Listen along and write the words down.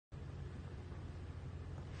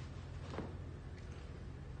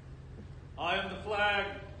I am the flag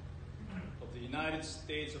of the United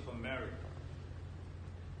States of America.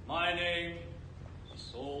 My name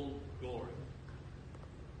is Old Glory.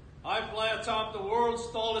 I fly atop the world's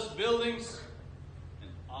tallest buildings, and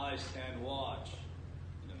I stand watch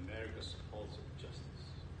in America's pulse of justice.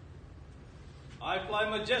 I fly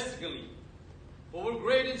majestically over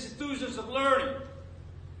great institutions of learning,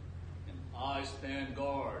 and I stand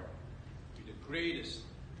guard with the greatest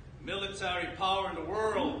military power in the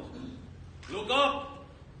world. Look up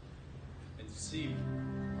and see.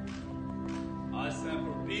 I stand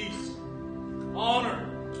for peace, honor,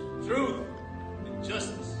 truth, and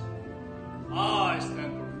justice. I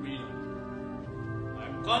stand for freedom.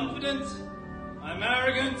 I'm confident, I'm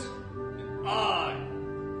arrogant, and I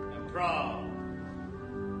am proud.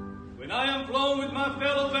 When I am flown with my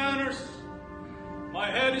fellow banners,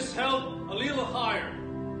 my head is held a little higher.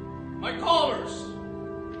 My colors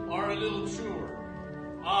are a little truer.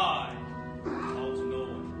 I bow to no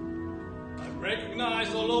one. I'm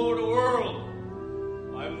recognized all over the world.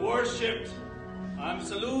 I'm worshipped. I'm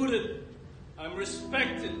saluted. I'm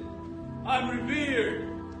respected. I'm revered.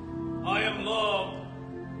 I am loved.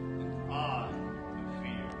 And I am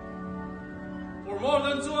feared. For more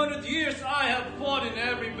than 200 years, I have fought in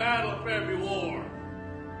every battle of every war.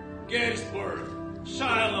 Gettysburg,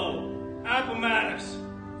 Shiloh, Appomattox,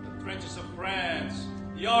 the trenches of France,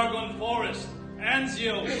 the Argonne Forest,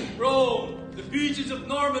 Anzio, Rome, the beaches of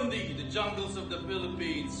Normandy, the jungles of the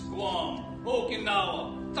Philippines, Guam,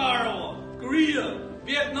 Okinawa, Tarawa, Korea,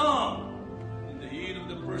 Vietnam, in the heat of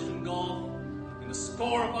the Persian Gulf, and a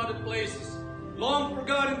score of other places, long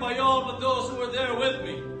forgotten by all but those who were there with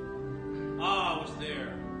me. I was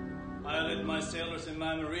there. I led my sailors and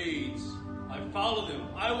my Marines. I followed them.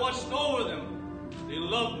 I watched over them. They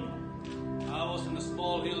loved me. I was on a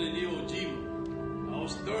small hill in Iwo Jima. I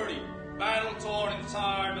was dirty, battle-torn and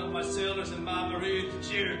tired, but my sailors and my Marines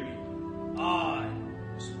cheered me. I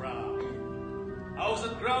was proud. I was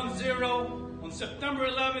at Ground Zero on September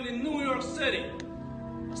 11 in New York City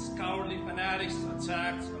as cowardly fanatics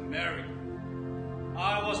attacked America.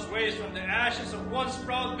 I was raised from the ashes of once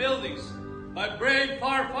proud buildings by brave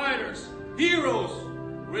firefighters, heroes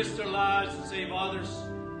who risked their lives to save others,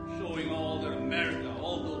 showing all that America,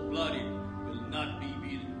 although bloody, will not be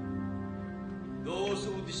beaten. Those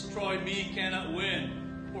who destroy me cannot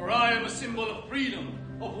win, for I am a symbol of freedom,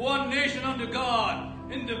 of one nation under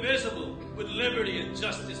God, indivisible, with liberty and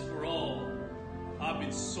justice for all. I've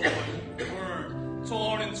been soiled, burned,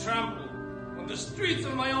 torn, and trampled on the streets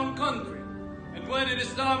of my own country. And when it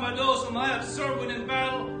is done by those whom I have served with in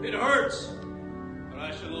battle, it hurts. But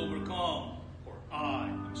I shall overcome, for I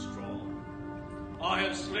am strong. I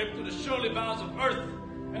have slipped to the surely bounds of earth,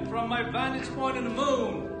 and from my vantage point on the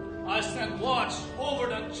moon, I stand watch over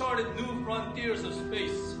the uncharted new frontiers of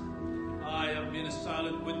space. I have been a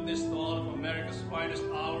silent witness to all of America's finest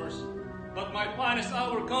hours, but my finest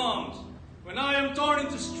hour comes when I am torn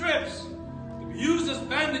into strips to be used as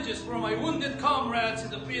bandages for my wounded comrades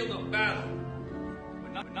in the field of battle.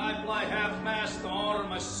 When I fly half-mast to honor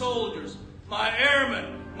my soldiers, my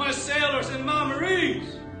airmen, my sailors, and my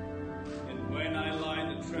Marines. And when I lie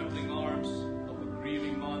in the trembling arms of a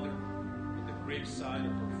grieving mother at the graveside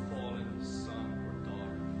of her fallen son or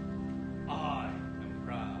daughter, I am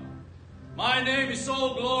proud. My name is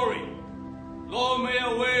Old Glory. Long may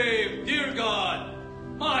I wave, dear God,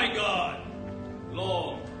 my God.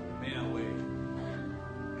 Long may I wave.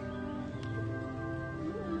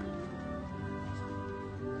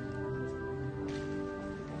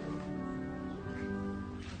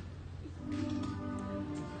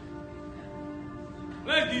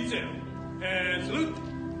 Flag detail, and salute.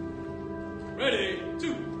 Ready,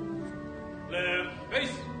 2.